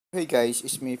Hey guys,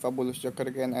 it's me Fabulous Joker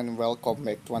again and welcome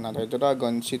back to another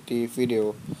Dragon City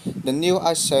video. The new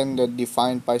Ascended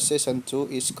Defined by Season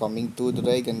 2 is coming to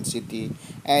Dragon City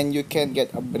and you can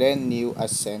get a brand new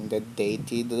Ascended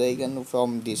Deity Dragon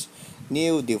from this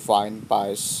new Defined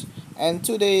Pass. And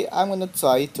today I'm gonna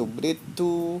try to breed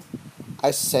two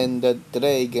Ascended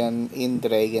Dragon in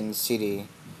Dragon City.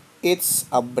 It's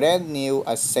a brand new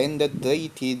Ascended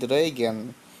Deity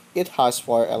Dragon. It has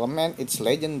 4 elements, it's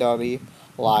legendary,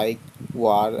 like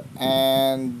War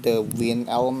and the Wind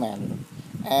element.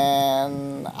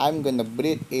 And I'm gonna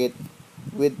breed it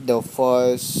with the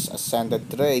first Ascended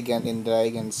Dragon in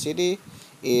Dragon City.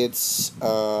 It's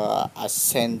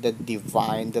Ascended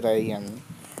Divine Dragon.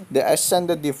 The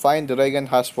Ascended Divine Dragon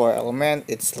has 4 elements,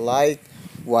 it's light,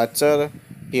 water,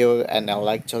 pure, and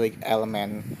electric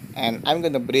element, and I'm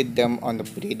gonna breed them on the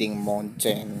breeding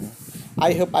mountain.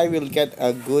 I hope I will get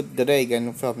a good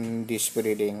dragon from this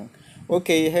breeding.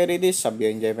 Okay, here it is. Hope you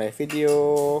enjoy my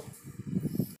video.